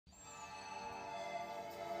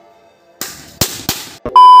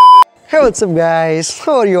Hey, what's up guys?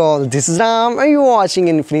 How are you all? This is Ram and you're watching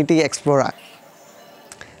Infinity Explorer.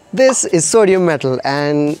 This is sodium metal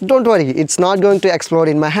and don't worry, it's not going to explode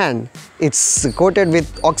in my hand. It's coated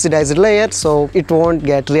with oxidized layer so it won't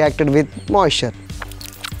get reacted with moisture.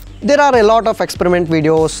 There are a lot of experiment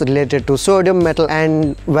videos related to sodium metal,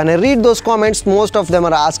 and when I read those comments, most of them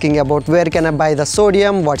are asking about where can I buy the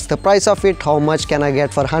sodium, what's the price of it, how much can I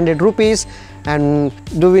get for 100 rupees, and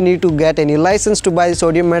do we need to get any license to buy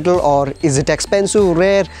sodium metal, or is it expensive,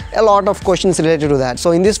 rare? A lot of questions related to that.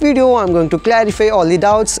 So in this video I'm going to clarify all the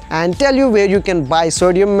doubts and tell you where you can buy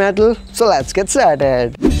sodium metal. So let's get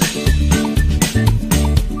started.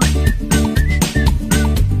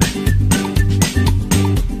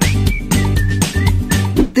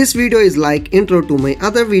 This video is like intro to my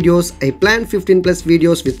other videos. I planned 15 plus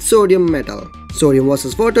videos with sodium metal. Sodium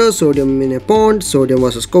versus water, sodium in a pond, sodium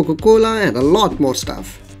versus Coca-Cola, and a lot more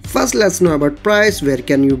stuff. First, let's know about price, where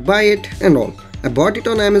can you buy it and all. I bought it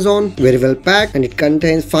on Amazon, very well packed, and it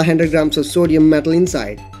contains 500 grams of sodium metal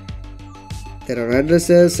inside. There are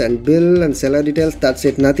addresses and bill and seller details, that's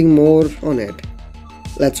it, nothing more on it.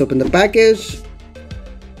 Let's open the package.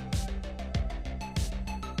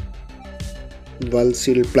 Well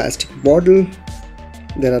sealed plastic bottle.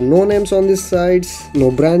 There are no names on these sides, no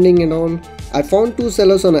branding and all. I found two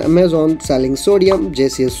sellers on Amazon selling sodium,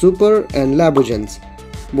 JCS Super and Labogens.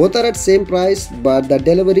 Both are at same price but the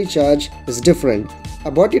delivery charge is different. I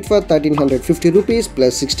bought it for 1350 rupees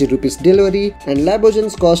plus 60 rupees delivery, and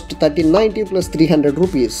Labogens cost 1390 plus 300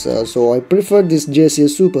 rupees. So I prefer this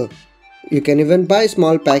JCS Super. You can even buy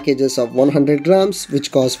small packages of 100 grams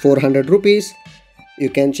which cost 400 rupees. You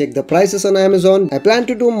can check the prices on Amazon. I plan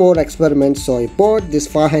to do more experiments, so I bought this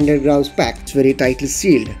 500 grams pack. It's very tightly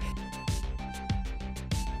sealed.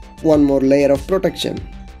 One more layer of protection.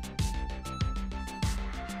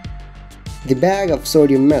 The bag of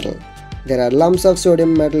sodium metal. There are lumps of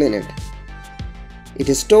sodium metal in it. It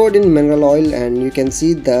is stored in mineral oil and you can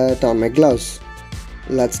see that on my gloves.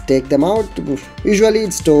 Let's take them out. Usually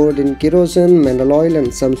it's stored in kerosene, mineral oil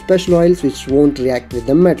and some special oils which won't react with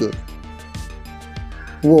the metal.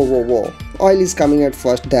 Whoa. Oil is coming out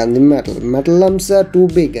first than the metal. Metal lumps are too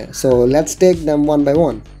big, so let's take them one by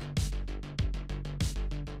one.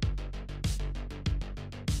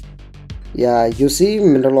 Yeah, you see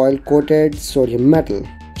mineral oil coated sodium metal,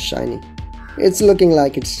 shiny. It's looking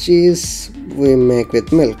like it's cheese we make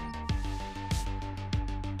with milk.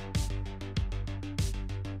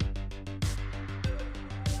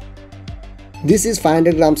 This is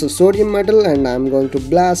 500 grams of sodium metal and I'm going to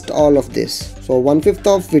blast all of this. So 1/5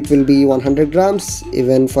 of it will be 100 grams.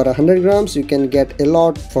 Even for 100 grams you can get a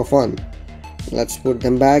lot for fun. Let's put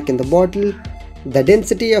them back in the bottle. The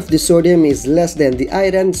density of the sodium is less than the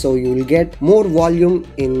iron, so you will get more volume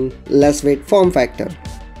in less weight form factor.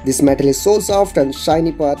 This metal is so soft and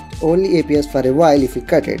shiny part only appears for a while if you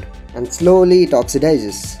cut it, and slowly it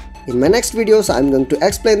oxidizes. In my next videos I'm going to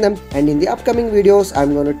explain them, and in the upcoming videos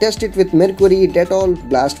I'm going to test it with mercury, Dettol,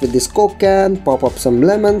 blast with this coke can, pop up some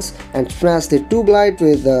lemons and smash the tube light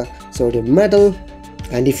with the sodium metal.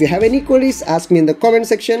 And if you have any queries, ask me in the comment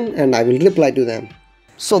section and I will reply to them.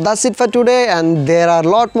 So that's it for today, and there are a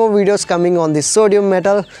lot more videos coming on this sodium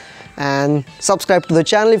metal, and subscribe to the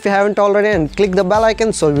channel if you haven't already and click the bell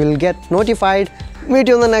icon so you will get notified. Meet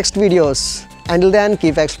you in the next videos. Until then,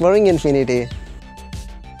 keep exploring infinity.